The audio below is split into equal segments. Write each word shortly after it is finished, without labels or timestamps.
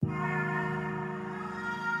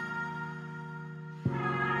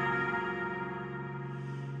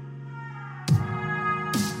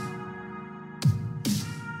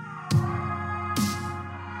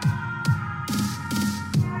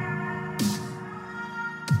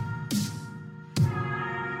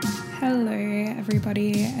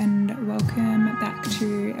everybody, and welcome back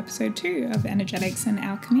to episode 2 of Energetics and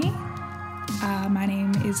Alchemy. My name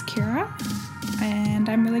is Kira, and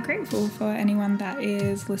I'm really grateful for anyone that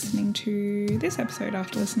is listening to this episode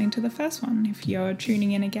after listening to the first one. If you're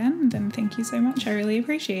tuning in again, then thank you so much. I really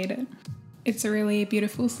appreciate it. It's a really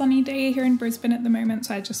beautiful sunny day here in Brisbane at the moment,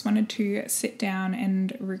 so I just wanted to sit down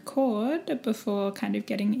and record before kind of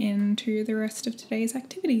getting into the rest of today's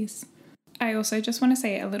activities. I also just want to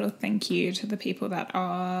say a little thank you to the people that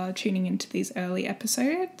are tuning into these early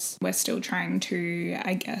episodes. We're still trying to,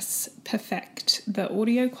 perfect the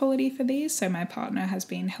audio quality for these, so my partner has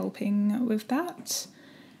been helping with that.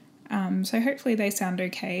 So hopefully they sound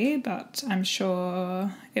okay, but I'm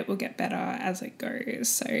sure it will get better as it goes.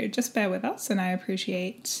 So just bear with us, and I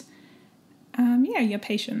appreciate your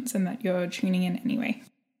patience and that you're tuning in anyway.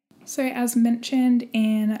 So as mentioned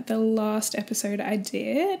in the last episode I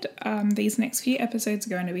did, these next few episodes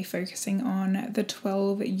are going to be focusing on the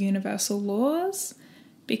 12 universal laws,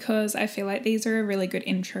 because I feel like these are a really good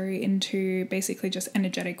intro into basically just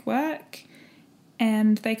energetic work,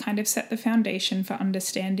 and they kind of set the foundation for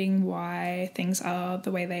understanding why things are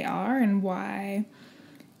the way they are and why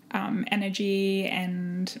energy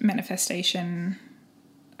and manifestation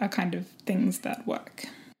are kind of things that work.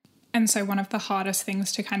 And so one of the hardest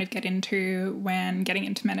things to kind of get into when getting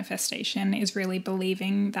into manifestation is really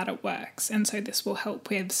believing that it works. And so this will help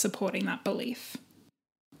with supporting that belief.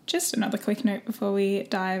 Just another quick note before we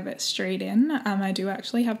dive straight in. I do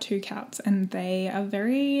actually have 2 cats, and they are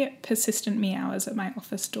very persistent meowers at my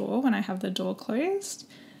office door when I have the door closed.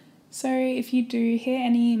 So if you do hear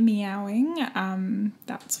any meowing,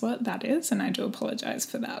 that's what that is, and I do apologise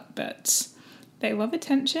for that. But they love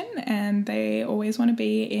attention, and they always want to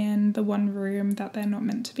be in the one room that they're not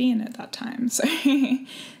meant to be in at that time. So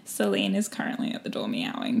Celine is currently at the door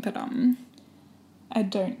meowing, but I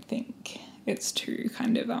don't think it's too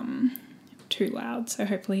loud, so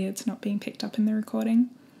hopefully it's not being picked up in the recording.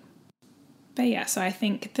 But yeah, so I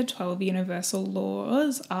think the 12 universal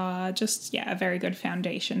laws are just, a very good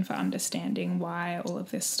foundation for understanding why all of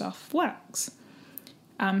this stuff works.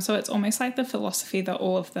 So it's almost like the philosophy that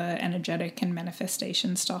all of the energetic and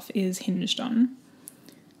manifestation stuff is hinged on.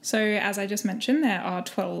 So as I just mentioned, there are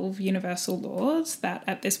 12 universal laws that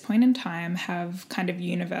at this point in time have kind of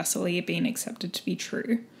universally been accepted to be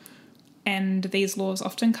true. And these laws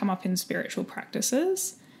often come up in spiritual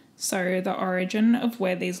practices. So the origin of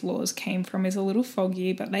where these laws came from is a little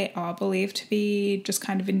foggy, but they are believed to be just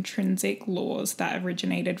kind of intrinsic laws that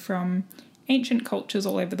originated from ancient cultures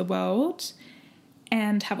all over the world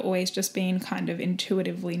and have always just been kind of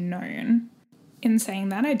intuitively known. In saying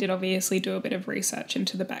that, I did obviously do a bit of research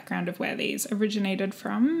into the background of where these originated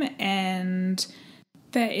from, and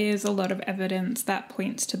there is a lot of evidence that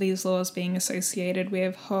points to these laws being associated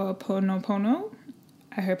with Ho'oponopono.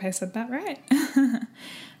 I hope I said that right.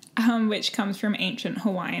 Which comes from ancient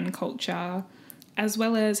Hawaiian culture, as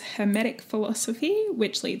well as Hermetic philosophy,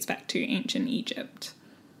 which leads back to ancient Egypt.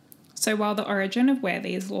 So while the origin of where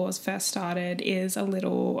these laws first started is a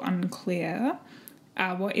little unclear,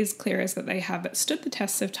 what is clear is that they have stood the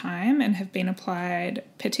tests of time and have been applied,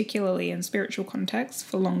 particularly in spiritual contexts,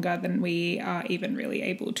 for longer than we are even really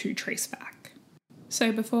able to trace back.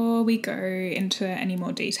 So before we go into any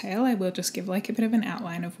more detail, I will just give a bit of an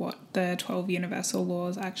outline of what the 12 universal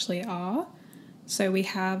laws actually are. So we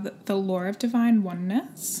have the law of divine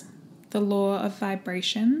oneness, the law of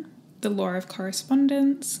vibration, the law of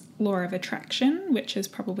correspondence, law of attraction, which is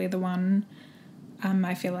probably the one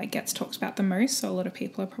I feel like gets talked about the most, so a lot of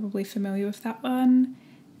people are probably familiar with that one.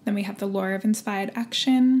 Then we have the law of inspired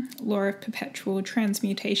action, law of perpetual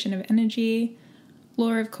transmutation of energy,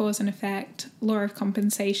 law of cause and effect, law of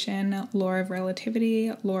compensation, law of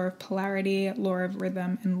relativity, law of polarity, law of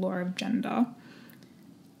rhythm, and law of gender.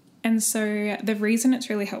 And so the reason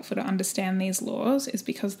it's really helpful to understand these laws is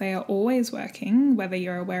because they are always working, whether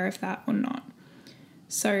you're aware of that or not.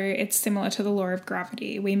 So it's similar to the law of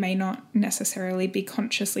gravity. We may not necessarily be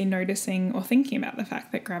consciously noticing or thinking about the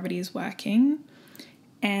fact that gravity is working.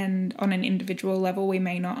 And on an individual level, we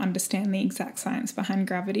may not understand the exact science behind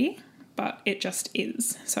gravity, but it just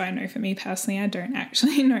is. So I know for me personally, I don't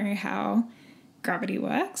actually know how gravity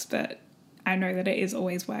works, but I know that it is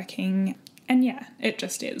always working. And it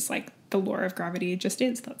just is. The law of gravity just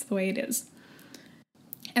is. That's the way it is.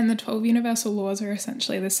 And the 12 universal laws are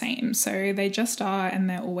essentially the same. So they just are, and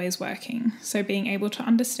they're always working. So being able to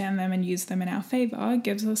understand them and use them in our favor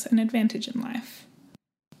gives us an advantage in life.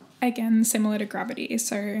 Again, similar to gravity.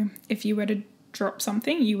 So if you were to drop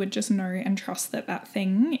something, you would just know and trust that that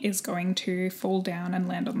thing is going to fall down and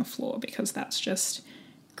land on the floor, because that's just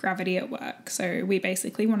gravity at work. So we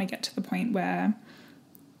basically want to get to the point where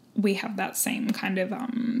we have that same kind of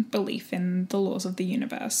belief in the laws of the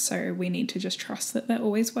universe. So we need to just trust that they're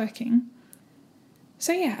always working.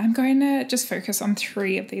 So yeah, I'm going to just focus on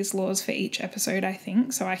 3 of these laws for each episode, I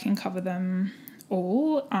think, so I can cover them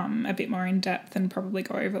all a bit more in depth and probably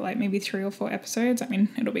go over like maybe 3 or 4 episodes. I mean,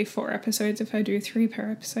 it'll be 4 episodes if I do 3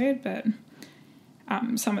 per episode, but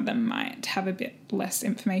some of them might have a bit less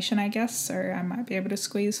information, I guess, so I might be able to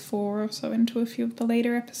squeeze 4 or so into a few of the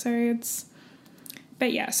later episodes.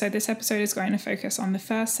 But yeah, so this episode is going to focus on the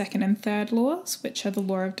first, second, and third laws, which are the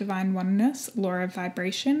law of divine oneness, law of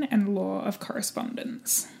vibration, and law of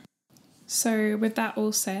correspondence. So with that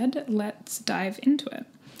all said, let's dive into it.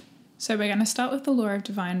 So we're going to start with the law of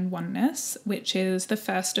divine oneness, which is the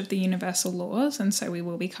first of the universal laws, and so we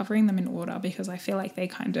will be covering them in order because I feel like they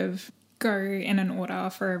kind of go in an order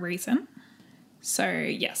for a reason. So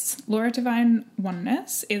yes, law of divine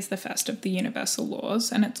oneness is the first of the universal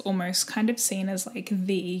laws, and it's almost kind of seen as like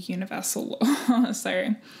the universal law.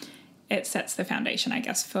 So it sets the foundation, I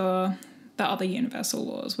guess, for the other universal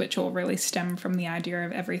laws, which all really stem from the idea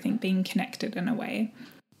of everything being connected in a way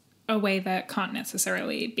that can't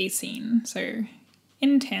necessarily be seen, so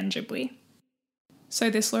intangibly. So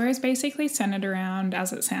this law is basically centered around,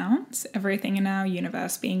 as it sounds, everything in our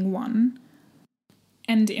universe being one,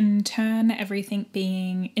 and in turn, everything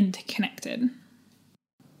being interconnected.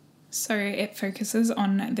 So it focuses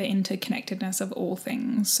on the interconnectedness of all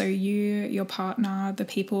things. So you, your partner, the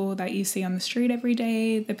people that you see on the street every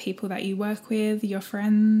day, the people that you work with, your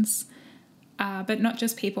friends, but not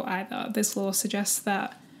just people either. This law suggests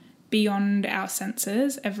that beyond our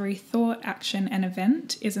senses, every thought, action, and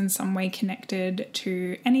event is in some way connected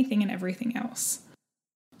to anything and everything else.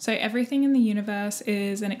 So everything in the universe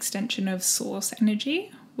is an extension of source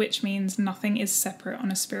energy, which means nothing is separate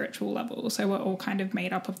on a spiritual level. So we're all kind of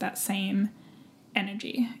made up of that same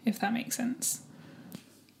energy, if that makes sense.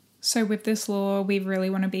 So with this law, we really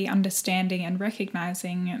want to be understanding and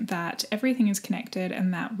recognizing that everything is connected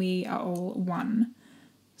and that we are all one.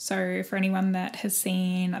 So for anyone that has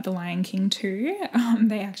seen The Lion King 2,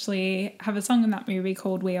 they actually have a song in that movie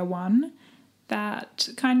called We Are One that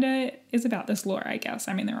kind of is about this law, I guess.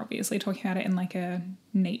 I mean, they're obviously talking about it in like a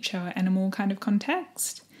nature, animal kind of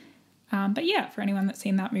context. But yeah, for anyone that's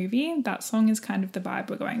seen that movie, that song is kind of the vibe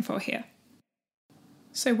we're going for here.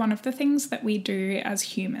 So one of the things that we do as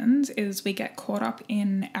humans is we get caught up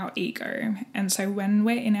in our ego. And so when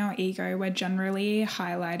we're in our ego, we're generally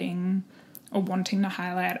highlighting or wanting to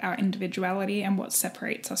highlight our individuality and what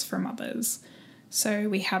separates us from others. So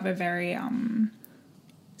we have a very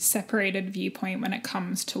separated viewpoint when it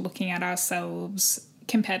comes to looking at ourselves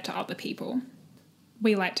compared to other people.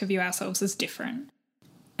 We like to view ourselves as different.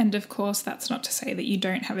 And of course, that's not to say that you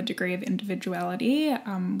don't have a degree of individuality.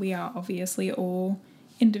 We are obviously all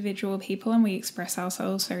individual people and we express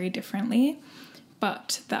ourselves very differently.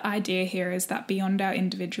 But the idea here is that beyond our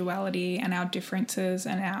individuality and our differences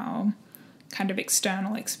and our kind of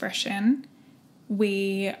external expression,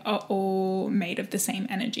 we are all made of the same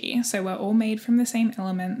energy. So we're all made from the same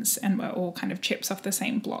elements and we're all kind of chips off the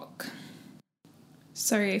same block.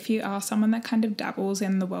 So if you are someone that kind of dabbles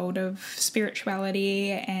in the world of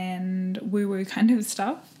spirituality and woo-woo kind of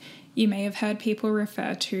stuff, you may have heard people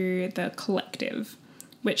refer to the collective,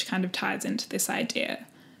 which kind of ties into this idea.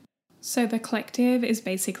 So the collective is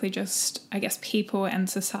basically just, I guess, people and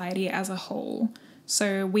society as a whole.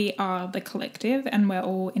 So we are the collective and we're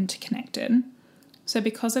all interconnected. So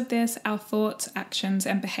because of this, our thoughts, actions,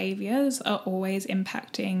 and behaviours are always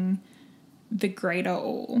impacting the greater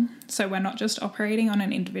all. So we're not just operating on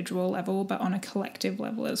an individual level, but on a collective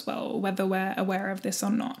level as well, whether we're aware of this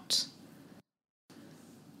or not.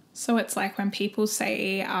 So it's like when people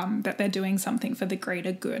say that they're doing something for the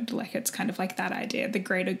greater good, like it's kind of like that idea. The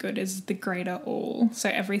greater good is the greater all. So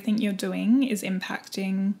everything you're doing is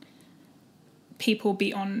impacting people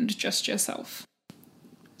beyond just yourself.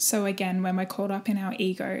 So again, when we're caught up in our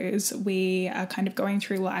egos, we are kind of going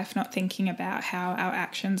through life not thinking about how our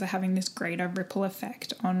actions are having this greater ripple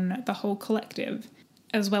effect on the whole collective,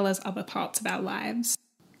 as well as other parts of our lives.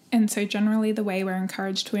 And so generally the way we're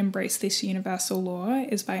encouraged to embrace this universal law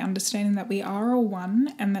is by understanding that we are all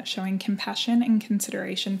one and that showing compassion and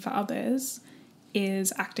consideration for others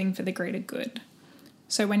is acting for the greater good.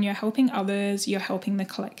 So when you're helping others, you're helping the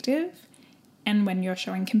collective. And when you're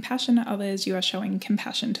showing compassion to others, you are showing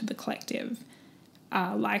compassion to the collective.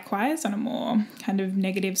 Likewise, on a more kind of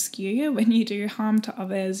negative skew, when you do harm to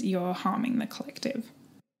others, you're harming the collective.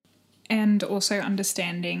 And also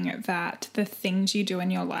understanding that the things you do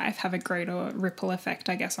in your life have a greater ripple effect,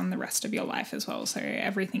 I guess, on the rest of your life as well. So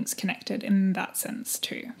everything's connected in that sense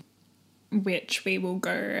too, which we will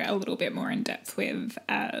go a little bit more in depth with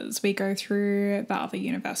as we go through the other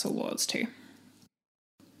universal laws too.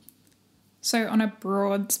 So on a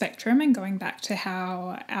broad spectrum, and going back to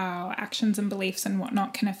how our actions and beliefs and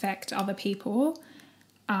whatnot can affect other people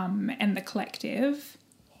and the collective,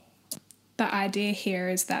 the idea here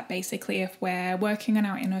is that basically if we're working on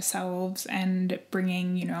our inner selves and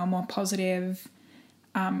bringing, a more positive,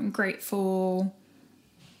 grateful,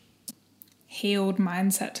 healed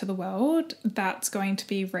mindset to the world, that's going to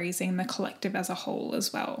be raising the collective as a whole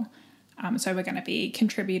as well. So we're going to be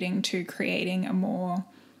contributing to creating a more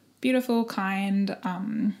beautiful, kind,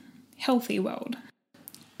 healthy world.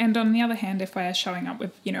 And on the other hand, if we're showing up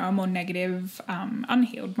with, a more negative,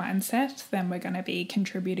 unhealed mindset, then we're going to be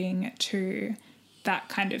contributing to that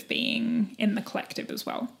kind of being in the collective as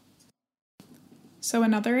well. So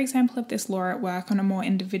another example of this law at work on a more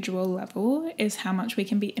individual level is how much we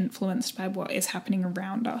can be influenced by what is happening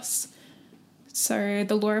around us. So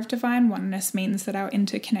the law of divine oneness means that our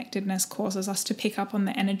interconnectedness causes us to pick up on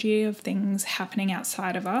the energy of things happening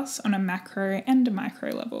outside of us on a macro and a micro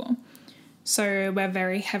level. So we're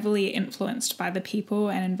very heavily influenced by the people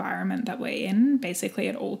and environment that we're in, basically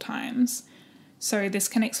at all times. So this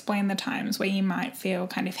can explain the times where you might feel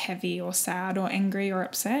kind of heavy or sad or angry or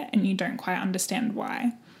upset and you don't quite understand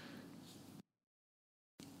why.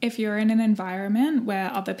 If you're in an environment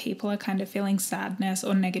where other people are kind of feeling sadness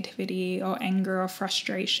or negativity or anger or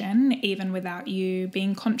frustration, even without you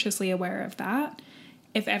being consciously aware of that,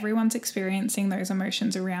 if everyone's experiencing those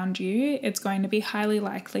emotions around you, it's going to be highly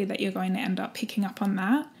likely that you're going to end up picking up on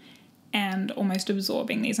that and almost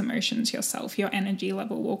absorbing these emotions yourself. Your energy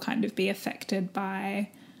level will kind of be affected by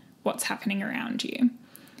what's happening around you.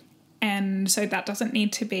 And so that doesn't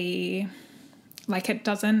need to be, it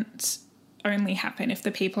doesn't only happen if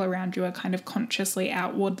the people around you are kind of consciously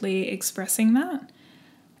outwardly expressing that.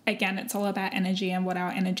 Again, it's all about energy and what our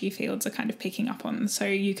energy fields are kind of picking up on. So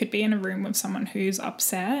you could be in a room with someone who's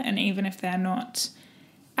upset, and even if they're not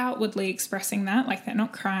outwardly expressing that, they're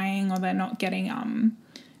not crying or they're not getting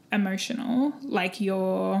emotional,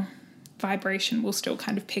 your vibration will still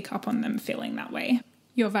kind of pick up on them feeling that way.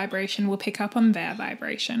 Your vibration will pick up on their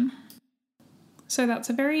vibration. So that's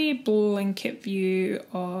a very blanket view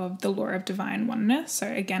of the law of divine oneness. So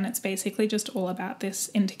again, it's basically just all about this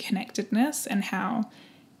interconnectedness and how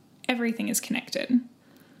everything is connected.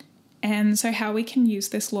 And so how we can use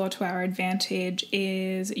this law to our advantage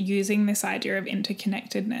is using this idea of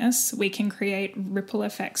interconnectedness. We can create ripple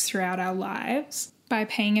effects throughout our lives by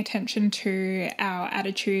paying attention to our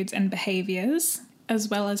attitudes and behaviors, as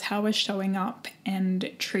well as how we're showing up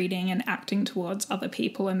and treating and acting towards other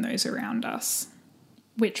people and those around us,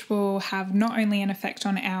 which will have not only an effect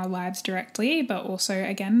on our lives directly, but also,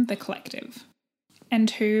 again, the collective. And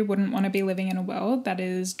who wouldn't want to be living in a world that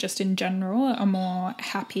is just in general a more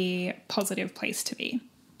happy, positive place to be?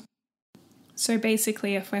 So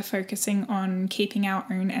basically, if we're focusing on keeping our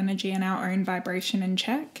own energy and our own vibration in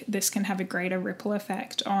check, this can have a greater ripple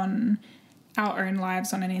effect on our own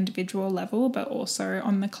lives on an individual level, but also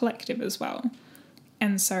on the collective as well.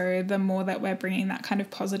 And so the more that we're bringing that kind of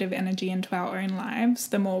positive energy into our own lives,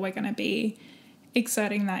 the more we're going to be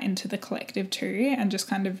exerting that into the collective too, and just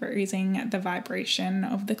kind of raising the vibration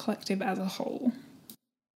of the collective as a whole.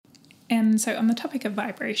 And so on the topic of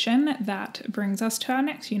vibration, that brings us to our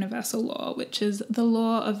next universal law, which is the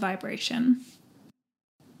law of vibration.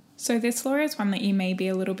 So this law is one that you may be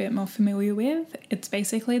a little bit more familiar with. It's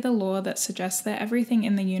basically the law that suggests that everything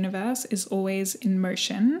in the universe is always in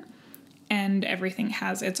motion and everything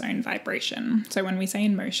has its own vibration. So when we say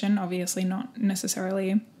in motion, obviously not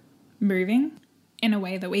necessarily moving in a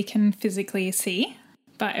way that we can physically see,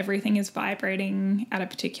 but everything is vibrating at a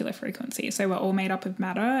particular frequency. So we're all made up of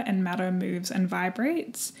matter, and matter moves and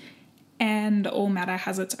vibrates, and all matter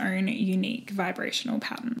has its own unique vibrational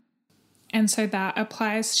pattern. And so that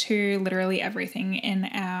applies to literally everything in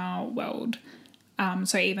our world.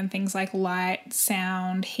 So even things like light,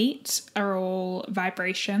 sound, heat are all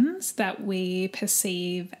vibrations that we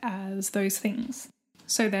perceive as those things.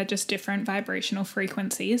 So they're just different vibrational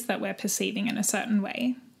frequencies that we're perceiving in a certain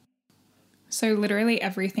way. So literally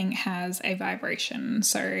everything has a vibration.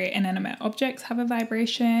 So inanimate objects have a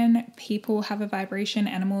vibration, people have a vibration,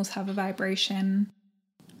 animals have a vibration.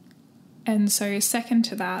 And so second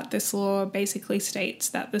to that, this law basically states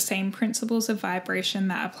that the same principles of vibration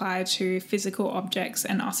that apply to physical objects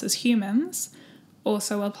and us as humans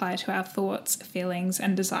also apply to our thoughts, feelings,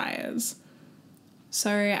 and desires.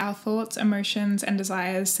 So our thoughts, emotions, and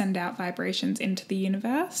desires send out vibrations into the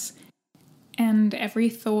universe, and every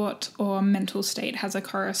thought or mental state has a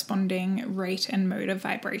corresponding rate and mode of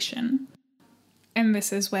vibration. And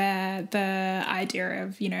this is where the idea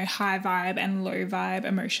of, high vibe and low vibe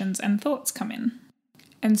emotions and thoughts come in.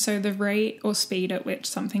 And so the rate or speed at which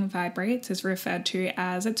something vibrates is referred to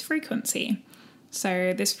as its frequency.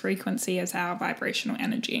 So this frequency is our vibrational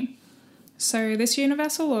energy. So this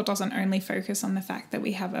universal law doesn't only focus on the fact that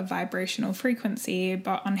we have a vibrational frequency,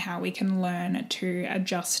 but on how we can learn to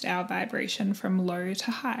adjust our vibration from low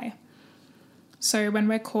to high. So when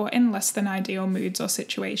we're caught in less than ideal moods or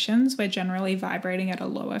situations, we're generally vibrating at a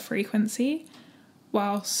lower frequency,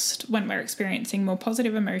 whilst when we're experiencing more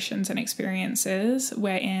positive emotions and experiences,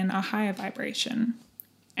 we're in a higher vibration.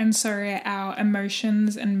 And so our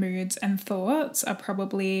emotions and moods and thoughts are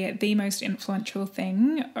probably the most influential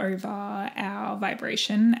thing over our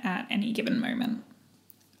vibration at any given moment,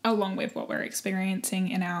 along with what we're experiencing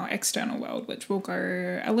in our external world, which we'll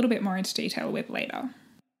go a little bit more into detail with later.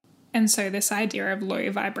 And so this idea of low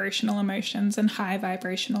vibrational emotions and high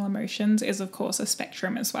vibrational emotions is, of course, a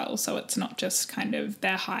spectrum as well. So it's not just kind of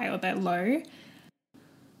they're high or they're low.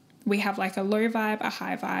 We have like a low vibe, a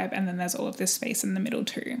high vibe, and then there's all of this space in the middle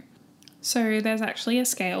too. So there's actually a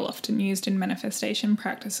scale often used in manifestation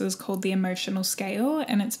practices called the emotional scale,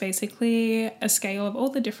 and it's basically a scale of all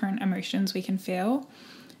the different emotions we can feel,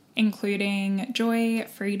 including joy,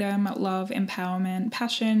 freedom, love, empowerment,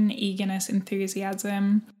 passion, eagerness,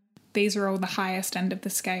 enthusiasm. These are all the highest end of the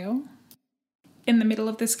scale. In the middle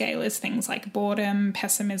of the scale is things like boredom,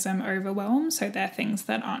 pessimism, overwhelm. So they're things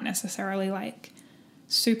that aren't necessarily like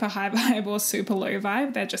super high vibe or super low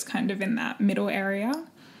vibe. They're just kind of in that middle area.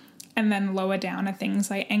 And then lower down are things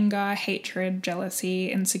like anger, hatred, jealousy,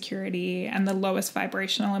 insecurity, and the lowest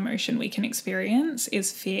vibrational emotion we can experience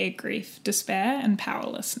is fear, grief, despair, and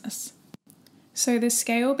powerlessness. So this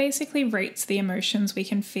scale basically rates the emotions we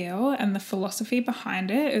can feel, and the philosophy behind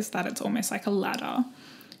it is that it's almost like a ladder.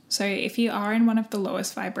 So if you are in one of the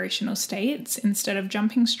lowest vibrational states, instead of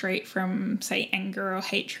jumping straight from, say, anger or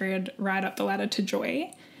hatred right up the ladder to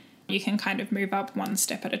joy, you can kind of move up one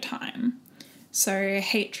step at a time. So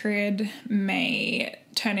hatred may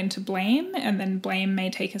turn into blame, and then blame may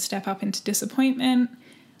take a step up into disappointment,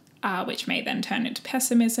 which may then turn into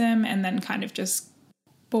pessimism, and then kind of just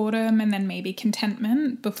boredom, and then maybe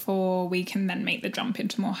contentment before we can then make the jump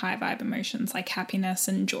into more high vibe emotions like happiness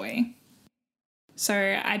and joy.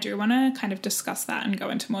 So I do want to kind of discuss that and go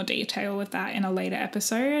into more detail with that in a later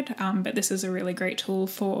episode, but this is a really great tool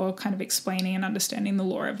for kind of explaining and understanding the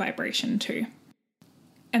law of vibration too.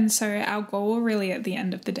 And so our goal really at the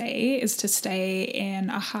end of the day is to stay in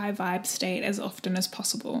a high vibe state as often as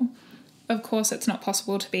possible. Of course, it's not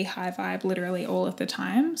possible to be high vibe literally all of the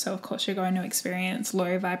time, so of course you're going to experience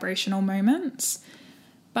low vibrational moments.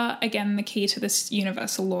 But again, the key to this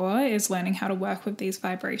universal law is learning how to work with these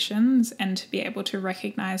vibrations and to be able to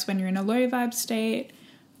recognize when you're in a low vibe state,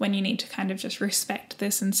 when you need to kind of just respect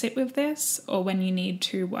this and sit with this, or when you need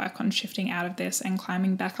to work on shifting out of this and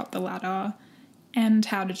climbing back up the ladder, and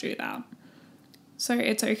how to do that. So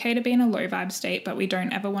it's okay to be in a low vibe state, but we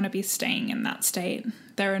don't ever want to be staying in that state.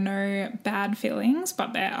 There are no bad feelings,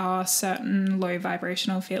 but there are certain low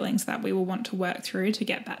vibrational feelings that we will want to work through to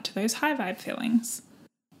get back to those high vibe feelings.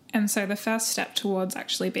 And so the first step towards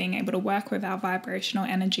actually being able to work with our vibrational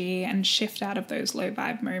energy and shift out of those low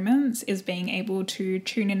vibe moments is being able to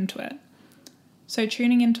tune into it. So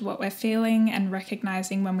tuning into what we're feeling and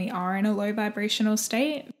recognizing when we are in a low vibrational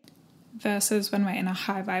state versus when we're in a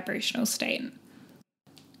high vibrational state.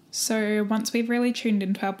 So once we've really tuned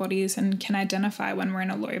into our bodies and can identify when we're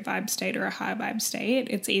in a low vibe state or a high vibe state,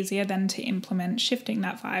 it's easier then to implement shifting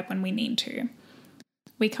that vibe when we need to.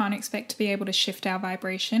 We can't expect to be able to shift our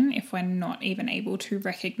vibration if we're not even able to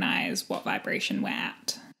recognize what vibration we're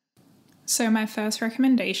at. So my first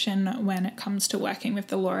recommendation when it comes to working with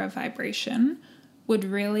the law of vibration would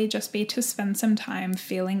really just be to spend some time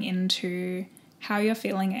feeling into how you're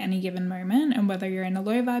feeling at any given moment and whether you're in a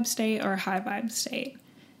low vibe state or a high vibe state.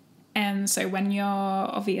 And so when you're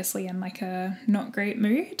obviously in like a not great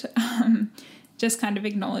mood, just kind of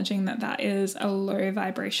acknowledging that that is a low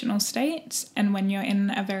vibrational state. And when you're in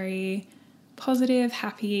a very positive,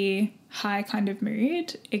 happy, high kind of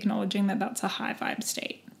mood, acknowledging that that's a high vibe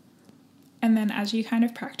state. And then as you kind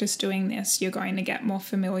of practice doing this, you're going to get more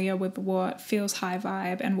familiar with what feels high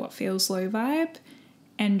vibe and what feels low vibe.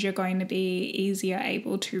 And you're going to be easier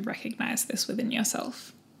able to recognize this within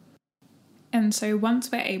yourself. And so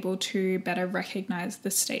once we're able to better recognize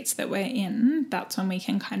the states that we're in, that's when we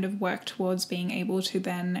can kind of work towards being able to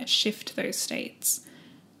then shift those states.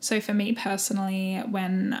 So for me personally,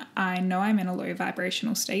 when I know I'm in a low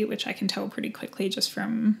vibrational state, which I can tell pretty quickly just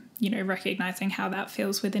from, recognizing how that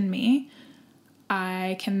feels within me,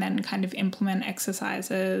 I can then kind of implement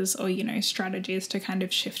exercises or, strategies to kind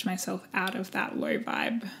of shift myself out of that low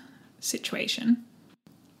vibe situation.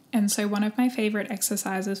 And so one of my favorite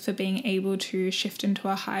exercises for being able to shift into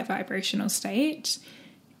a high vibrational state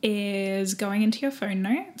is going into your phone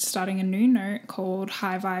notes, starting a new note called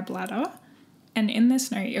High Vibe Ladder. And in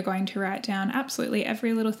this note, you're going to write down absolutely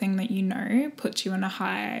every little thing that you know puts you in a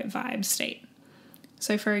high vibe state.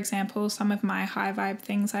 So for example, some of my high vibe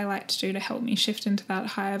things I like to do to help me shift into that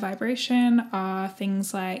higher vibration are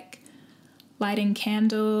things like lighting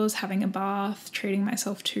candles, having a bath, treating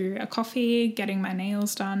myself to a coffee, getting my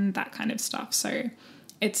nails done, that kind of stuff. So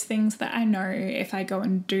it's things that I know if I go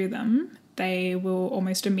and do them, they will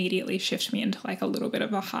almost immediately shift me into like a little bit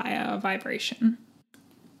of a higher vibration.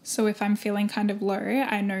 So if I'm feeling kind of low,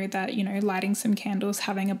 I know that, lighting some candles,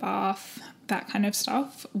 having a bath, that kind of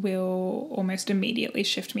stuff will almost immediately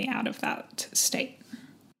shift me out of that state.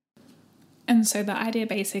 And so the idea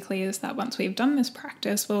basically is that once we've done this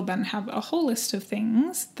practice, we'll then have a whole list of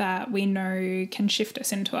things that we know can shift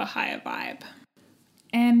us into a higher vibe.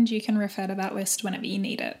 And you can refer to that list whenever you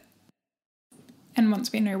need it. And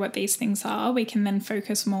once we know what these things are, we can then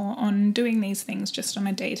focus more on doing these things just on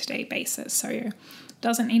a day-to-day basis. So it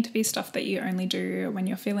doesn't need to be stuff that you only do when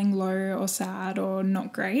you're feeling low or sad or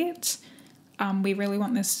not great. We really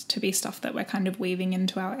want this to be stuff that we're kind of weaving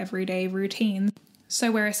into our everyday routine.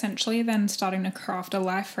 So we're essentially then starting to craft a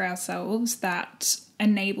life for ourselves that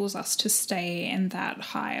enables us to stay in that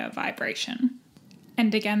higher vibration.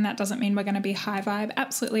 And again, that doesn't mean we're going to be high vibe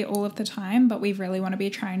absolutely all of the time, but we really want to be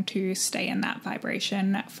trying to stay in that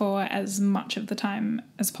vibration for as much of the time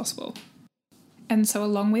as possible. And so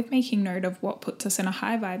along with making note of what puts us in a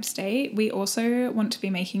high vibe state, we also want to be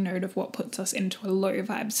making note of what puts us into a low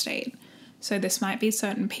vibe state. So this might be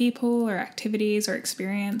certain people or activities or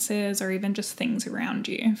experiences or even just things around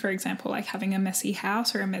you. For example, like having a messy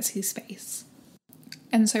house or a messy space.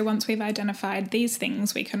 And so once we've identified these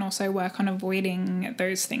things, we can also work on avoiding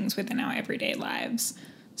those things within our everyday lives.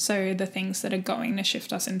 So the things that are going to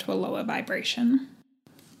shift us into a lower vibration.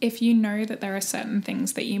 If you know that there are certain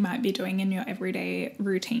things that you might be doing in your everyday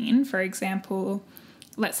routine, for example,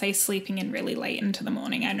 let's say sleeping in really late into the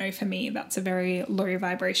morning. I know for me that's a very low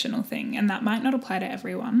vibrational thing, and that might not apply to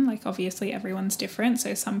everyone. Like obviously everyone's different,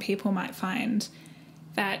 so some people might find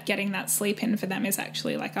that getting that sleep in for them is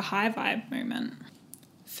actually like a high vibe moment.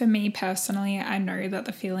 For me personally, I know that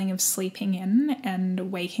the feeling of sleeping in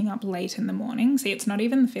and waking up late in the morning, see, it's not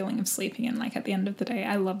even the feeling of sleeping in, like at the end of the day,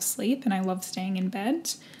 I love sleep and I love staying in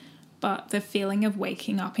bed, but the feeling of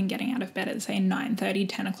waking up and getting out of bed at say 9:30,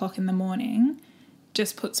 10 o'clock in the morning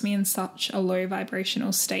just puts me in such a low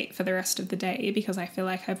vibrational state for the rest of the day because I feel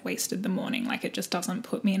like I've wasted the morning, like it just doesn't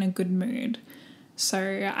put me in a good mood. So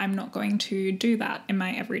I'm not going to do that in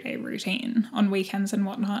my everyday routine. On weekends and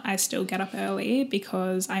whatnot, I still get up early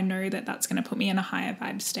because I know that that's going to put me in a higher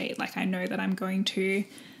vibe state. Like I know that I'm going to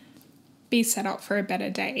be set up for a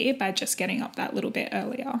better day by just getting up that little bit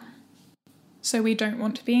earlier. So we don't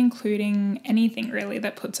want to be including anything really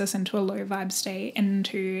that puts us into a low vibe state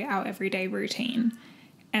into our everyday routine.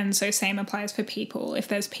 And so same applies for people. If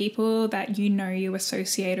there's people that you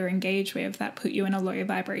associate or engage with that put you in a low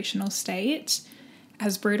vibrational state,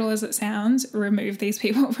 as brutal as it sounds, remove these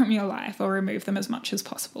people from your life or remove them as much as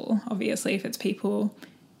possible. Obviously, if it's people,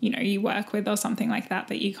 you work with or something like that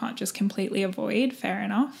you can't just completely avoid, fair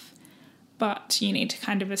enough. But you need to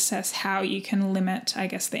kind of assess how you can limit, I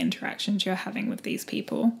guess, the interactions you're having with these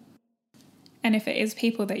people. And if it is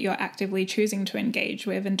people that you're actively choosing to engage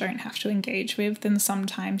with and don't have to engage with, then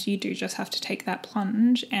sometimes you do just have to take that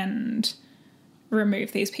plunge and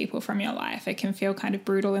remove these people from your life. It can feel kind of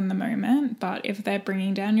brutal in the moment, but if they're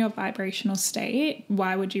bringing down your vibrational state,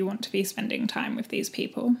 why would you want to be spending time with these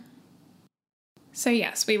people? So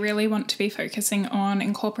yes, we really want to be focusing on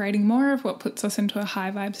incorporating more of what puts us into a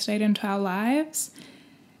high vibe state into our lives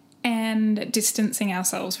and distancing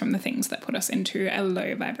ourselves from the things that put us into a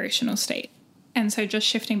low vibrational state. And so just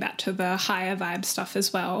shifting back to the higher vibe stuff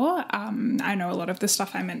as well, I know a lot of the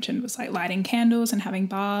stuff I mentioned was like lighting candles and having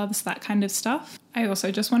baths, that kind of stuff. I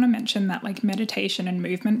also just want to mention that like meditation and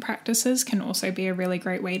movement practices can also be a really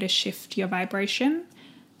great way to shift your vibration.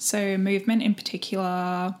 So movement in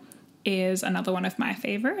particular is another one of my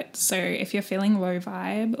favorites. So if you're feeling low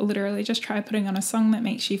vibe, literally just try putting on a song that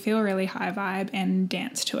makes you feel really high vibe and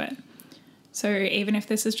dance to it. So even if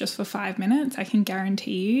this is just for 5 minutes, I can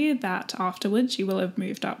guarantee you that afterwards you will have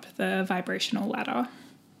moved up the vibrational ladder.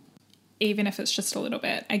 even if it's just a little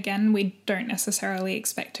bit. Again, we don't necessarily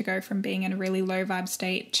expect to go from being in a really low vibe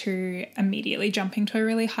state to immediately jumping to a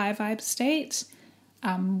really high vibe state.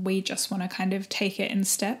 We just want to kind of take it in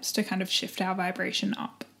steps to kind of shift our vibration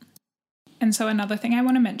up. And so another thing I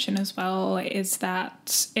want to mention as well is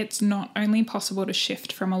that it's not only possible to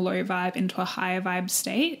shift from a low vibe into a higher vibe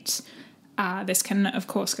state. This can, of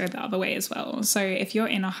course, go the other way as well. So if you're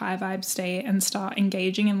in a high vibe state and start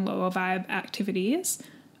engaging in lower vibe activities,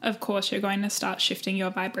 of course, you're going to start shifting your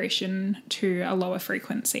vibration to a lower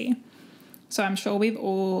frequency. So I'm sure we've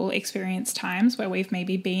all experienced times where we've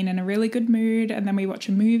maybe been in a really good mood and then we watch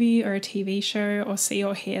a movie or a TV show or see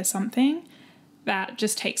or hear something that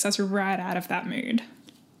just takes us right out of that mood.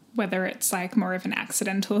 Whether it's like more of an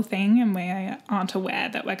accidental thing and we aren't aware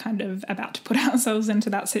that we're kind of about to put ourselves into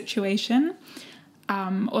that situation,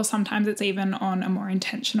 or sometimes it's even on a more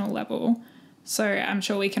intentional level. So I'm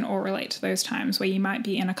sure we can all relate to those times where you might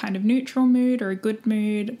be in a kind of neutral mood or a good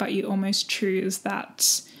mood, but you almost choose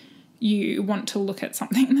that you want to look at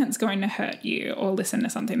something that's going to hurt you or listen to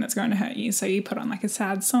something that's going to hurt you. So you put on like a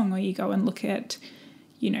sad song, or you go and look at,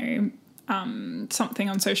 something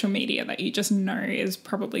on social media that you just know is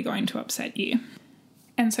probably going to upset you.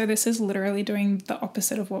 And so this is literally doing the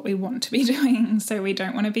opposite of what we want to be doing. So we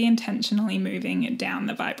don't want to be intentionally moving down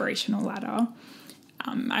the vibrational ladder.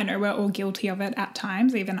 I know we're all guilty of it at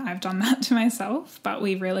times, even I've done that to myself, but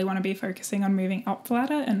we really want to be focusing on moving up the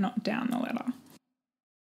ladder and not down the ladder.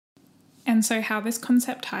 And so how this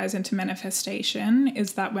concept ties into manifestation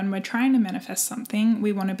is that when we're trying to manifest something,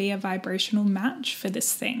 we want to be a vibrational match for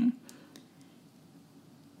this thing.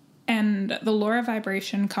 And the law of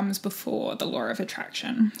vibration comes before the law of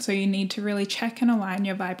attraction. So you need to really check and align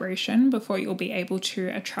your vibration before you'll be able to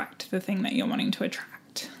attract the thing that you're wanting to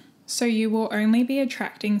attract. So you will only be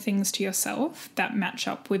attracting things to yourself that match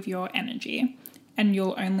up with your energy. And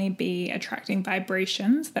you'll only be attracting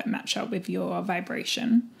vibrations that match up with your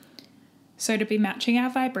vibration. So to be matching our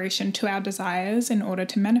vibration to our desires in order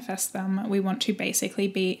to manifest them, we want to basically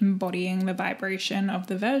be embodying the vibration of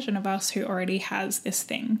the version of us who already has this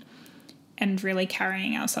thing and really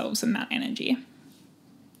carrying ourselves in that energy.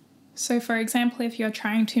 So for example, if you're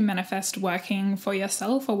trying to manifest working for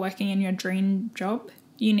yourself or working in your dream job,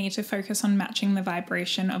 you need to focus on matching the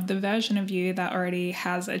vibration of the version of you that already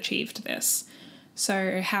has achieved this.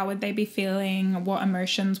 So how would they be feeling? What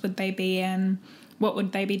emotions would they be in? What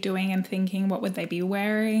would they be doing and thinking? What would they be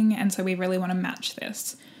wearing? And so we really want to match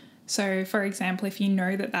this. So for example, if you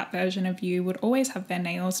know that that version of you would always have their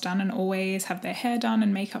nails done and always have their hair done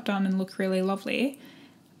and makeup done and look really lovely,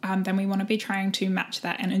 then we want to be trying to match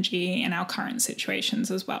that energy in our current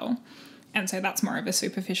situations as well. And so that's more of a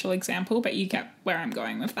superficial example, but you get where I'm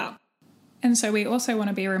going with that. And so we also want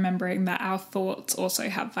to be remembering that our thoughts also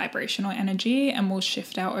have vibrational energy and will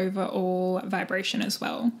shift our overall vibration as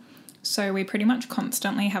well. So we pretty much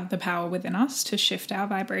constantly have the power within us to shift our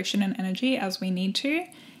vibration and energy as we need to.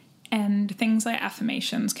 And things like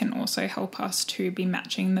affirmations can also help us to be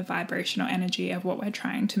matching the vibrational energy of what we're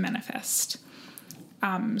trying to manifest.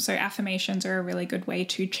 So affirmations are a really good way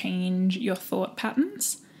to change your thought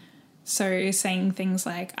patterns. So saying things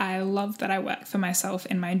like, I love that I work for myself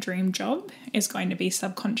in my dream job, is going to be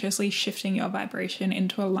subconsciously shifting your vibration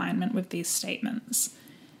into alignment with these statements.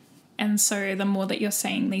 And so the more that you're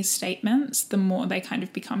saying these statements, the more they kind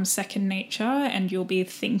of become second nature and you'll be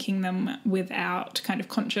thinking them without kind of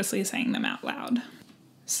consciously saying them out loud.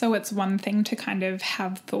 So it's one thing to kind of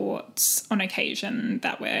have thoughts on occasion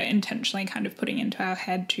that we're intentionally kind of putting into our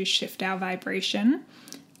head to shift our vibration.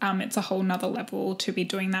 It's a whole nother level to be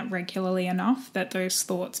doing that regularly enough that those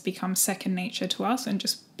thoughts become second nature to us and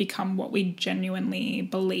just become what we genuinely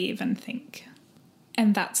believe and think.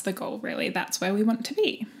 And that's the goal, really. That's where we want to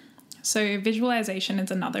be. So visualization is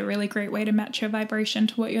another really great way to match your vibration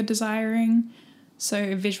to what you're desiring.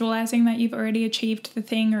 So visualizing that you've already achieved the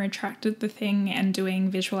thing or attracted the thing, and doing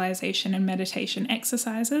visualization and meditation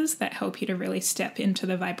exercises that help you to really step into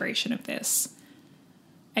the vibration of this.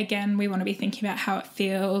 Again, we want to be thinking about how it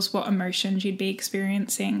feels, what emotions you'd be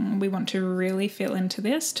experiencing. We want to really feel into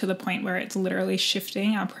this to the point where it's literally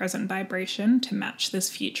shifting our present vibration to match this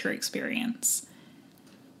future experience.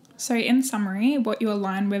 So in summary, what you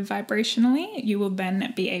align with vibrationally, you will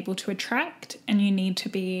then be able to attract, and you need to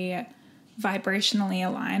be vibrationally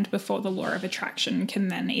aligned before the law of attraction can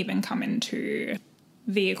then even come into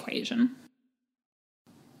the equation.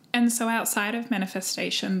 And so outside of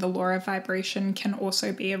manifestation, the law of vibration can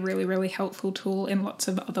also be a really, really helpful tool in lots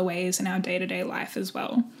of other ways in our day-to-day life as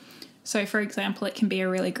well. So for example, it can be a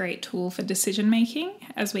really great tool for decision making,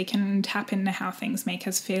 as we can tap into how things make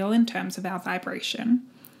us feel in terms of our vibration.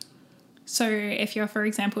 So if you're, for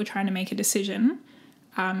example, trying to make a decision,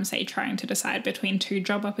 say trying to decide between two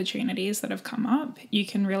job opportunities that have come up, you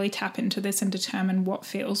can really tap into this and determine what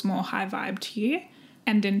feels more high vibe to you,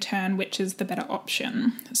 and in turn, which is the better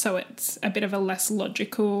option. So it's a bit of a less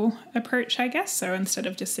logical approach, I guess. So instead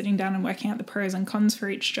of just sitting down and working out the pros and cons for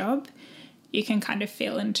each job, you can kind of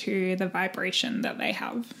feel into the vibration that they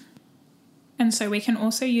have. And so we can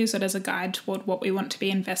also use it as a guide toward what we want to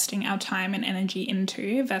be investing our time and energy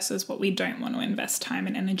into versus what we don't want to invest time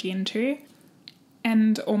and energy into,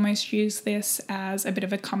 and almost use this as a bit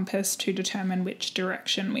of a compass to determine which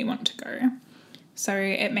direction we want to go. So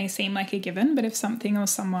it may seem like a given, but if something or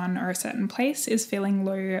someone or a certain place is feeling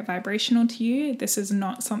low vibrational to you, this is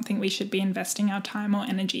not something we should be investing our time or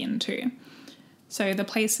energy into. So the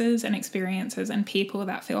places and experiences and people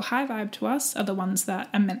that feel high vibe to us are the ones that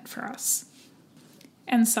are meant for us.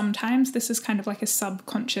 And sometimes this is kind of like a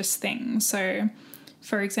subconscious thing. So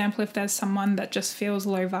for example, if there's someone that just feels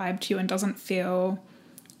low vibe to you and doesn't feel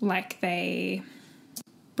like they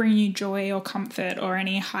bring you joy or comfort or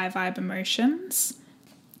any high vibe emotions,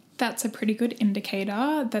 that's a pretty good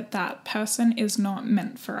indicator that that person is not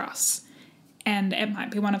meant for us. And it might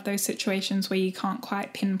be one of those situations where you can't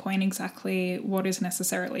quite pinpoint exactly what is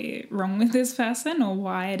necessarily wrong with this person or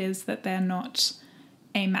why it is that they're not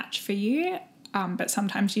a match for you. But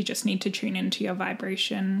sometimes you just need to tune into your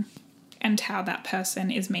vibration and how that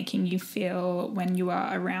person is making you feel when you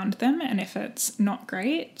are around them. And if it's not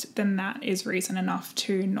great, then that is reason enough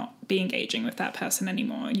to not be engaging with that person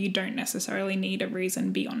anymore. You don't necessarily need a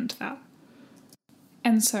reason beyond that.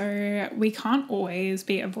 And so we can't always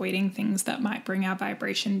be avoiding things that might bring our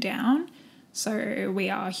vibration down. So we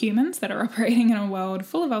are humans that are operating in a world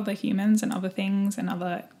full of other humans and other things and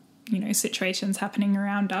other, situations happening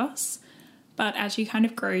around us. But as you kind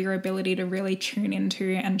of grow your ability to really tune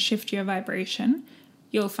into and shift your vibration,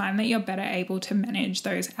 you'll find that you're better able to manage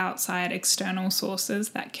those outside external sources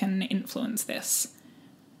that can influence this.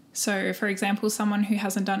 So, for example, someone who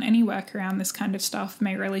hasn't done any work around this kind of stuff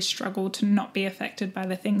may really struggle to not be affected by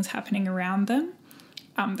the things happening around them,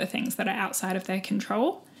 the things that are outside of their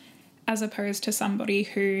control, as opposed to somebody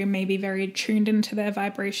who may be very tuned into their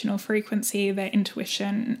vibrational frequency, their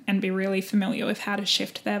intuition, and be really familiar with how to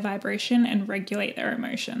shift their vibration and regulate their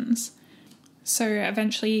emotions. So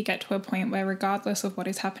eventually you get to a point where regardless of what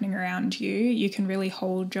is happening around you, you can really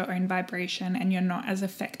hold your own vibration and you're not as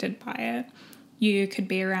affected by it. You could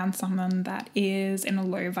be around someone that is in a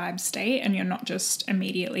low vibe state and you're not just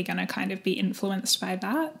immediately going to kind of be influenced by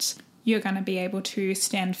that. You're going to be able to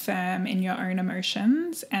stand firm in your own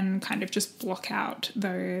emotions and kind of just block out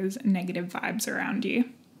those negative vibes around you.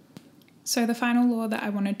 So the final law that I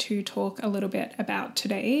wanted to talk a little bit about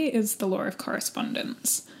today is the law of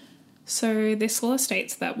correspondence. So this law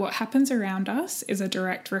states that what happens around us is a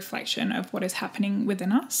direct reflection of what is happening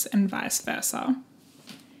within us and vice versa.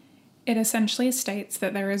 It essentially states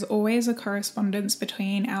that there is always a correspondence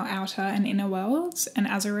between our outer and inner worlds, and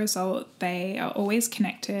as a result, they are always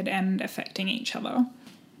connected and affecting each other.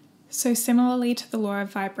 So similarly to the law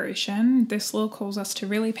of vibration, this law calls us to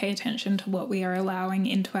really pay attention to what we are allowing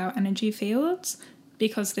into our energy fields,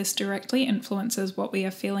 because this directly influences what we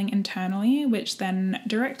are feeling internally, which then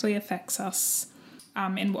directly affects us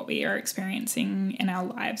in what we are experiencing in our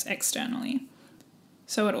lives externally.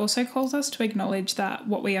 So it also calls us to acknowledge that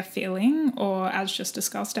what we are feeling, or as just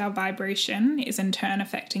discussed, our vibration, is in turn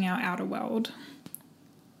affecting our outer world.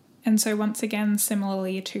 And so once again,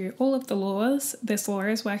 similarly to all of the laws, this law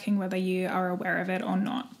is working whether you are aware of it or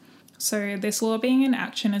not. So this law being in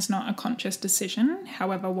action is not a conscious decision,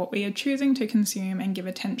 however, what we are choosing to consume and give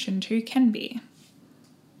attention to can be.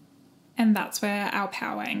 And that's where our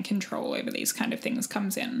power and control over these kind of things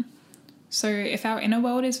comes in. So if our inner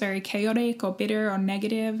world is very chaotic or bitter or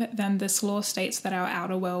negative, then this law states that our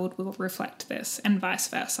outer world will reflect this, and vice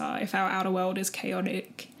versa. If our outer world is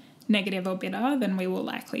chaotic, negative or bitter, then we will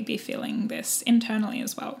likely be feeling this internally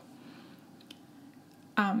as well.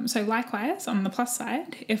 So likewise, on the plus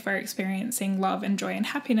side, if we're experiencing love and joy and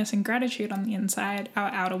happiness and gratitude on the inside, our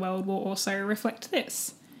outer world will also reflect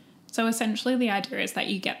this. So essentially the idea is that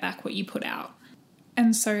you get back what you put out.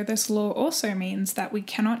 And so this law also means that we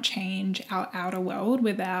cannot change our outer world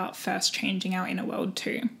without first changing our inner world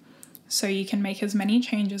too. So you can make as many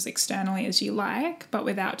changes externally as you like, but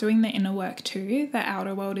without doing the inner work too, the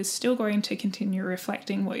outer world is still going to continue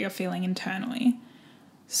reflecting what you're feeling internally.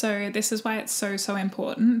 So this is why it's so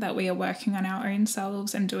important that we are working on our own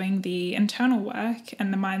selves and doing the internal work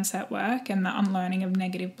and the mindset work and the unlearning of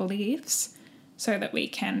negative beliefs so that we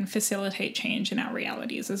can facilitate change in our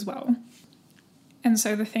realities as well. And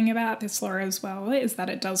so the thing about this law as well is that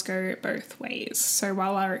it does go both ways. So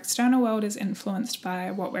while our external world is influenced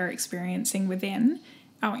by what we're experiencing within,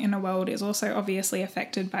 our inner world is also obviously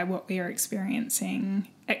affected by what we are experiencing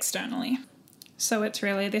externally. So it's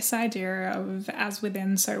really this idea of as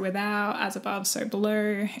within, so without, as above, so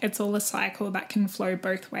below. It's all a cycle that can flow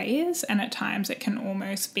both ways, and at times it can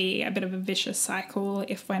almost be a bit of a vicious cycle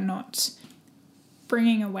if we're not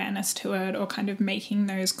bringing awareness to it or kind of making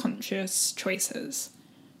those conscious choices.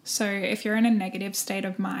 So if you're in a negative state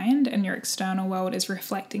of mind and your external world is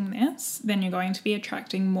reflecting this, then you're going to be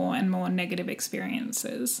attracting more and more negative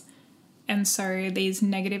experiences. And so these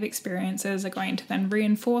negative experiences are going to then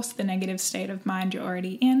reinforce the negative state of mind you're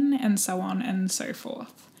already in, and so on and so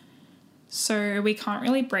forth. So we can't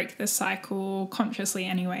really break this cycle consciously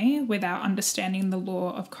anyway without understanding the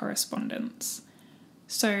law of correspondence.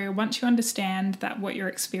 So once you understand that what you're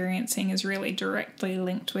experiencing is really directly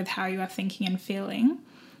linked with how you are thinking and feeling,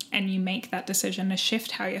 and you make that decision to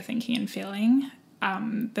shift how you're thinking and feeling,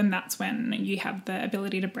 then that's when you have the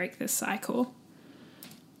ability to break this cycle.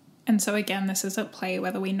 And so again, this is at play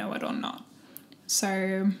whether we know it or not.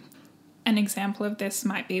 So an example of this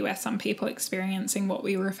might be where some people are experiencing what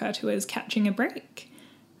we refer to as catching a break.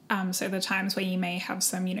 So the times where you may have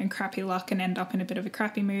some, crappy luck and end up in a bit of a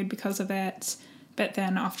crappy mood because of it. But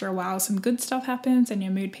then after a while, some good stuff happens and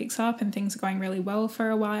your mood picks up and things are going really well for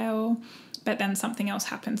a while. But then something else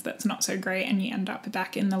happens that's not so great and you end up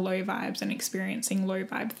back in the low vibes and experiencing low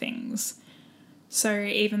vibe things. So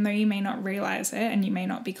even though you may not realize it and you may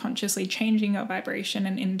not be consciously changing your vibration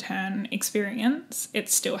and in turn experience,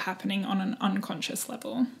 it's still happening on an unconscious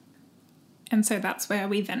level. And so that's where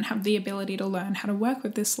we then have the ability to learn how to work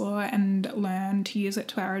with this law and learn to use it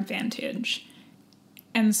to our advantage.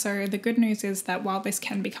 And so the good news is that while this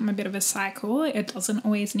can become a bit of a cycle, it doesn't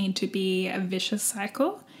always need to be a vicious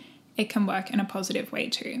cycle. It can work in a positive way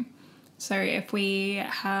too. So if we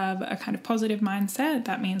have a kind of positive mindset,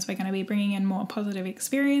 that means we're going to be bringing in more positive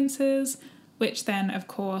experiences, which then of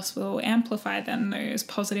course will amplify then those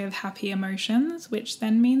positive, happy emotions, which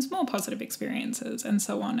then means more positive experiences, and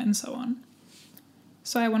so on and so on.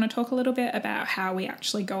 So I want to talk a little bit about how we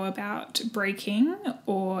actually go about breaking,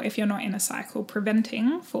 or if you're not in a cycle,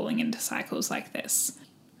 preventing falling into cycles like this.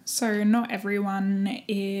 So not everyone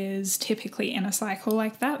is typically in a cycle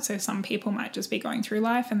like that. So some people might just be going through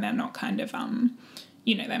life and they're not kind of,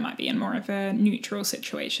 they might be in more of a neutral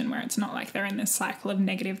situation where it's not like they're in this cycle of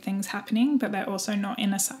negative things happening, but they're also not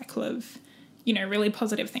in a cycle of, really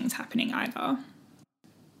positive things happening either.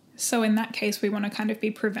 So in that case, we want to kind of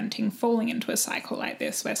be preventing falling into a cycle like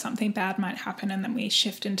this where something bad might happen and then we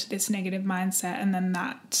shift into this negative mindset, and then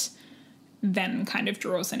that then kind of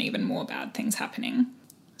draws in even more bad things happening.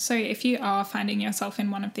 So if you are finding yourself in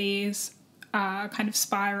one of these kind of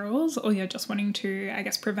spirals, or you're just wanting to,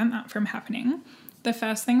 prevent that from happening, the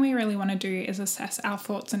first thing we really want to do is assess our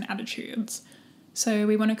thoughts and attitudes. So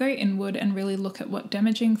we want to go inward and really look at what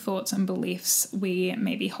damaging thoughts and beliefs we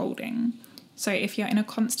may be holding. So if you're in a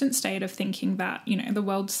constant state of thinking that, the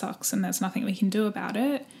world sucks and there's nothing we can do about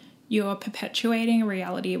it, you're perpetuating a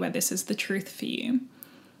reality where this is the truth for you.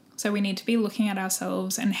 So we need to be looking at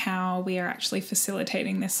ourselves and how we are actually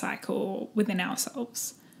facilitating this cycle within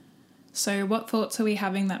ourselves. So what thoughts are we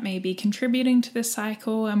having that may be contributing to this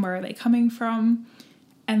cycle, and where are they coming from?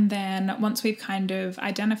 And then once we've kind of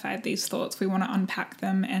identified these thoughts, we want to unpack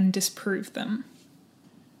them and disprove them.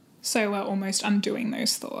 So we're almost undoing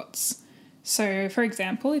those thoughts. So, for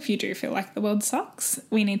example, if you do feel like the world sucks,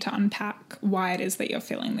 we need to unpack why it is that you're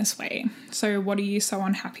feeling this way. So what are you so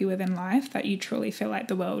unhappy with in life that you truly feel like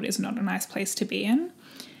the world is not a nice place to be in?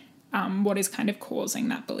 What is kind of causing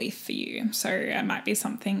that belief for you? So it might be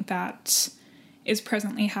something that is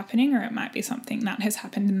presently happening, or it might be something that has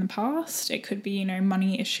happened in the past. It could be,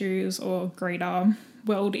 money issues or greater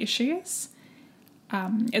world issues.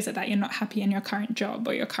 Is it that you're not happy in your current job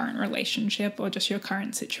or your current relationship or just your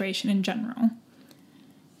current situation in general?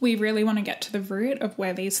 We really want to get to the root of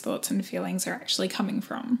where these thoughts and feelings are actually coming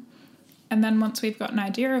from. And then once we've got an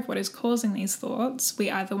idea of what is causing these thoughts, we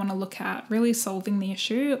either want to look at really solving the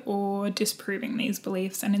issue or disproving these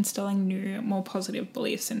beliefs and instilling new, more positive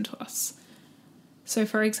beliefs into us. So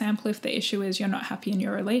for example, if the issue is you're not happy in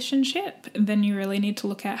your relationship, then you really need to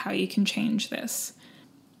look at how you can change this.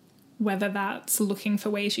 Whether that's looking for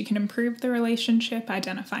ways you can improve the relationship,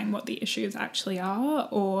 identifying what the issues actually are,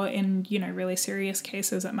 or in, really serious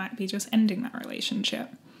cases, it might be just ending that relationship.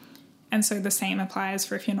 And so the same applies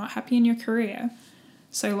for if you're not happy in your career.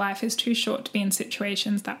 So life is too short to be in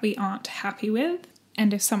situations that we aren't happy with.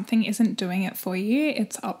 And if something isn't doing it for you,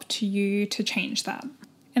 it's up to you to change that.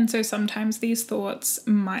 And so sometimes these thoughts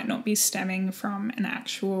might not be stemming from an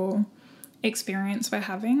actual experience we're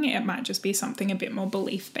having. It might just be something a bit more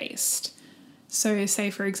belief-based. So say,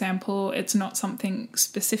 for example, it's not something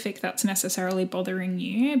specific that's necessarily bothering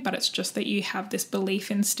you, but it's just that you have this belief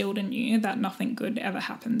instilled in you that nothing good ever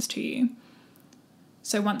happens to you.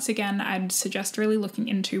 So once again, I'd suggest really looking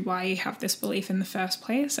into why you have this belief in the first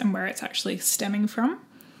place and where it's actually stemming from.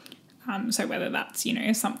 So whether that's,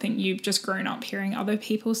 something you've just grown up hearing other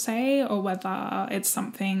people say, or whether it's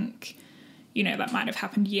something, that might have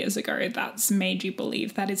happened years ago that's made you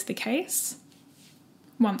believe that is the case.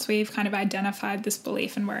 Once we've kind of identified this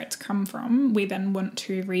belief and where it's come from, we then want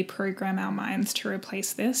to reprogram our minds to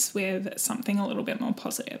replace this with something a little bit more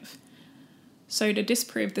positive. So to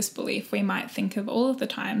disprove this belief, we might think of all of the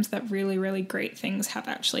times that really, really great things have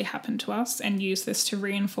actually happened to us and use this to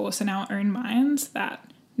reinforce in our own minds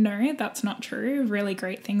that, no, that's not true. Really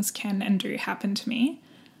great things can and do happen to me.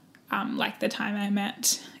 Like the time I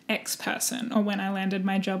met X person, or when I landed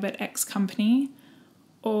my job at X company,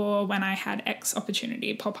 or when I had X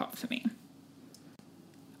opportunity pop up for me.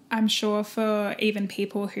 I'm sure for even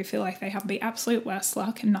people who feel like they have the absolute worst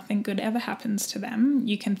luck and nothing good ever happens to them,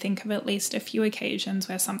 you can think of at least a few occasions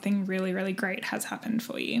where something really, really great has happened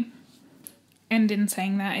for you. And in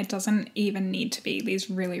saying that, it doesn't even need to be these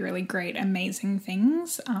really, really great, amazing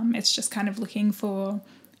things. It's just kind of looking for,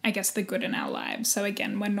 I guess, the good in our lives. So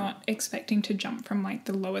again, we're not expecting to jump from like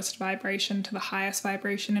the lowest vibration to the highest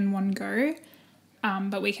vibration in one go.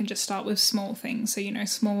 But we can just start with small things. So,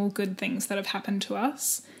 small good things that have happened to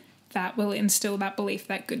us that will instill that belief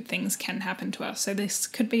that good things can happen to us. So this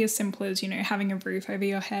could be as simple as, having a roof over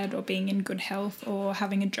your head, or being in good health, or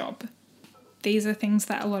having a job. These are things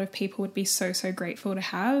that a lot of people would be so, so grateful to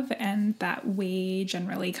have, and that we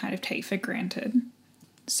generally kind of take for granted.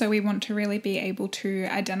 So we want to really be able to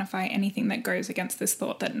identify anything that goes against this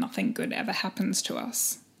thought that nothing good ever happens to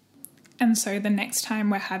us. And so the next time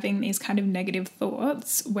we're having these kind of negative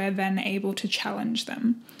thoughts, we're then able to challenge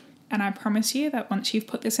them. And I promise you that once you've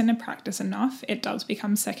put this into practice enough, it does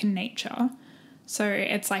become second nature. So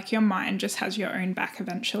it's like your mind just has your own back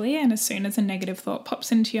eventually. And as soon as a negative thought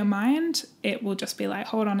pops into your mind, it will just be like,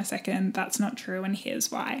 hold on a second, that's not true, and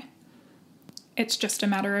here's why. It's just a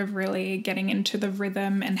matter of really getting into the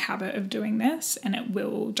rhythm and habit of doing this, and it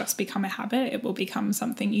will just become a habit. It will become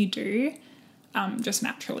something you do. Just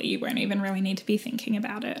naturally, you won't even really need to be thinking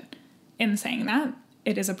about it. In saying that,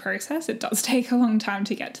 it is a process. It does take a long time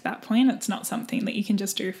to get to that point. It's not something that you can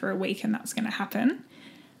just do for a week and that's going to happen.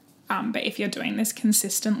 But if you're doing this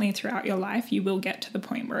consistently throughout your life, you will get to the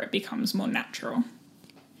point where it becomes more natural.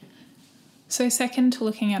 So second to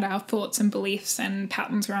looking at our thoughts and beliefs and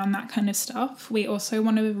patterns around that kind of stuff, we also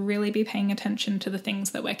want to really be paying attention to the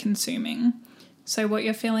things that we're consuming. So what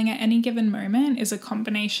you're feeling at any given moment is a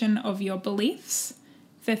combination of your beliefs,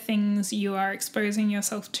 the things you are exposing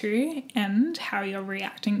yourself to, and how you're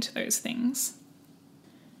reacting to those things.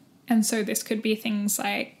 And so this could be things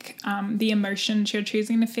like the emotions you're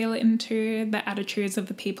choosing to feel into, the attitudes of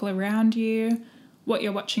the people around you, what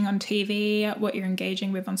you're watching on TV, what you're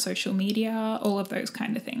engaging with on social media, all of those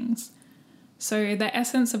kind of things. So the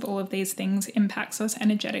essence of all of these things impacts us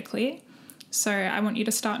energetically. So I want you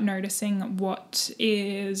to start noticing what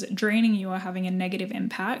is draining you or having a negative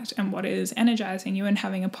impact, and what is energizing you and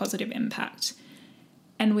having a positive impact.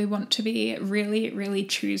 And we want to be really, really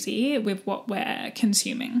choosy with what we're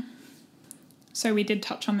consuming. So we did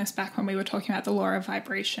touch on this back when we were talking about the law of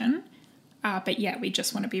vibration. But yeah, we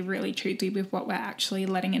just want to be really choosy with what we're actually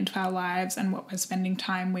letting into our lives and what we're spending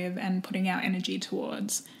time with and putting our energy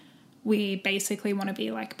towards. We basically want to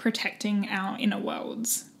be like protecting our inner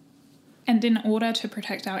worlds. And in order to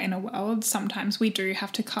protect our inner world, sometimes we do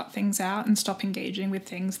have to cut things out and stop engaging with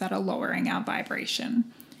things that are lowering our vibration.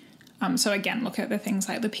 So again, look at the things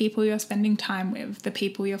like the people you're spending time with, the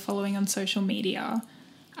people you're following on social media,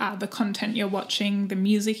 the content you're watching, the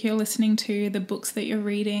music you're listening to, the books that you're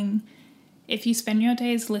reading. If you spend your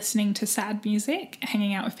days listening to sad music,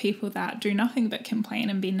 hanging out with people that do nothing but complain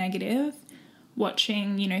and be negative,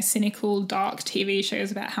 watching, cynical, dark TV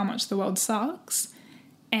shows about how much the world sucks,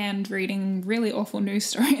 and reading really awful news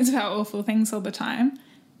stories about awful things all the time,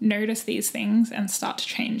 notice these things and start to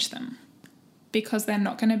change them. Because they're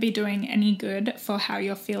not going to be doing any good for how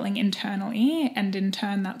you're feeling internally, and in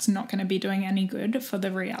turn that's not going to be doing any good for the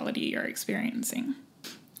reality you're experiencing.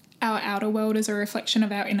 Our outer world is a reflection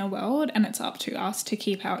of our inner world, and it's up to us to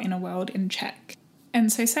keep our inner world in check. And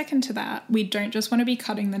so second to that, we don't just want to be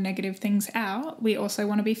cutting the negative things out, we also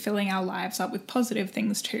want to be filling our lives up with positive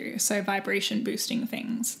things too, so vibration boosting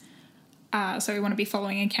things. So we want to be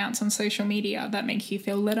following accounts on social media that make you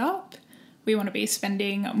feel lit up. We want to be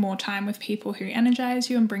spending more time with people who energize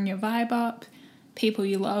you and bring your vibe up, people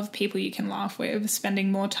you love, people you can laugh with,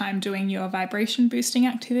 spending more time doing your vibration boosting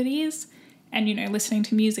activities, and, listening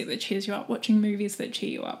to music that cheers you up, watching movies that cheer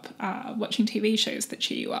you up, watching TV shows that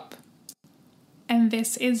cheer you up. And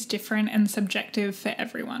this is different and subjective for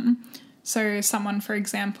everyone. So someone, for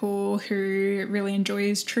example, who really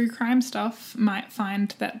enjoys true crime stuff might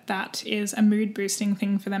find that that is a mood boosting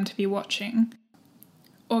thing for them to be watching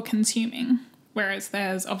or consuming. Whereas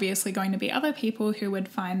there's obviously going to be other people who would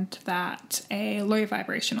find that a low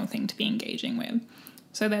vibrational thing to be engaging with.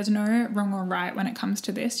 So there's no wrong or right when it comes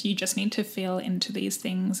to this. You just need to feel into these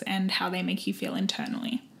things and how they make you feel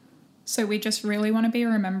internally. So we just really want to be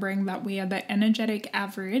remembering that we are the energetic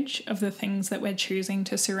average of the things that we're choosing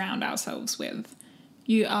to surround ourselves with.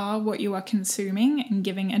 You are what you are consuming and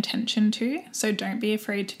giving attention to, so don't be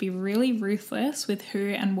afraid to be really ruthless with who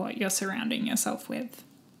and what you're surrounding yourself with.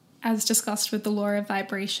 As discussed with the law of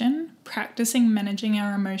vibration, practicing managing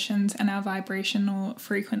our emotions and our vibrational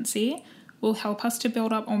frequency will help us to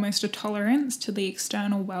build up almost a tolerance to the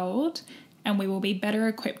external world, and we will be better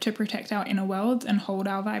equipped to protect our inner world and hold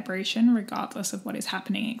our vibration regardless of what is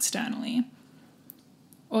happening externally.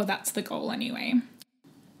 Or that's the goal anyway.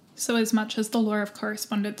 So as much as the law of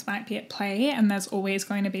correspondence might be at play, and there's always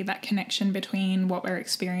going to be that connection between what we're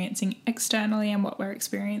experiencing externally and what we're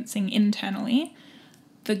experiencing internally,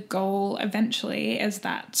 the goal eventually is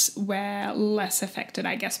that we're less affected,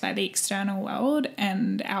 I guess, by the external world,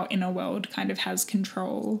 and our inner world kind of has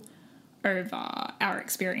control over our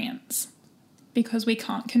experience. Because we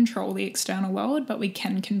can't control the external world, but we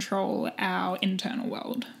can control our internal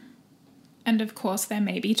world. And of course, there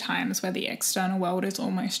may be times where the external world is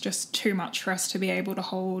almost just too much for us to be able to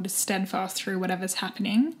hold steadfast through whatever's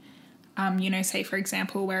happening. Say, for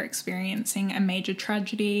example, we're experiencing a major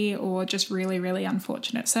tragedy or just really, really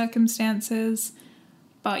unfortunate circumstances.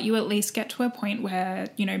 But you at least get to a point where,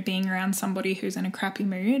 being around somebody who's in a crappy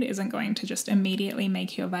mood isn't going to just immediately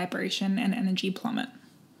make your vibration and energy plummet.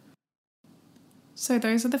 So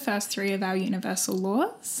those are the first 3 of our universal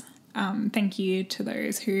laws. Thank you to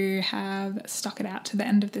those who have stuck it out to the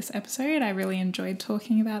end of this episode. I really enjoyed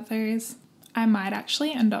talking about those. I might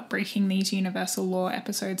actually end up breaking these universal law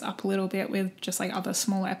episodes up a little bit with just other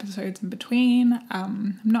smaller episodes in between.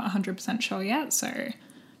 I'm not 100% sure yet, so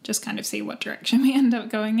just kind of see what direction we end up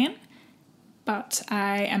going in. But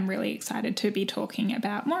I am really excited to be talking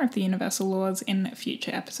about more of the universal laws in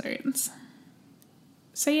future episodes.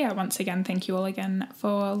 So yeah, once again, thank you all again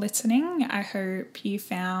for listening. I hope you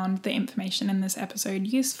found the information in this episode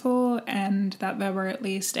useful and that there were at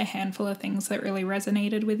least a handful of things that really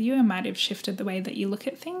resonated with you and might have shifted the way that you look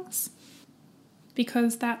at things.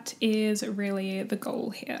 Because that is really the goal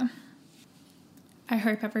here. I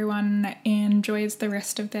hope everyone enjoys the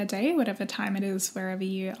rest of their day, whatever time it is, wherever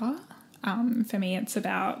you are. For me, it's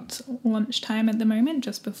about lunchtime at the moment,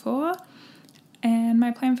 just before. And my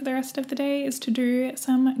plan for the rest of the day is to do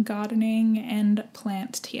some gardening and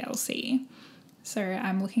plant TLC. So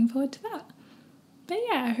I'm looking forward to that. But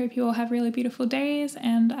yeah, I hope you all have really beautiful days,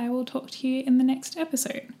 and I will talk to you in the next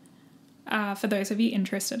episode. For those of you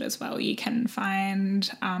interested as well, you can find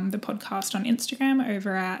the podcast on Instagram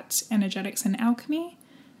over at Energetics and Alchemy.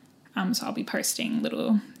 So I'll be posting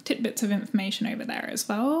little tidbits of information over there as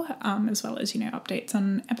well as updates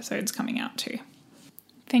on episodes coming out too.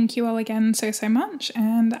 Thank you all again so much,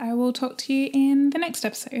 and I will talk to you in the next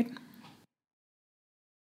episode.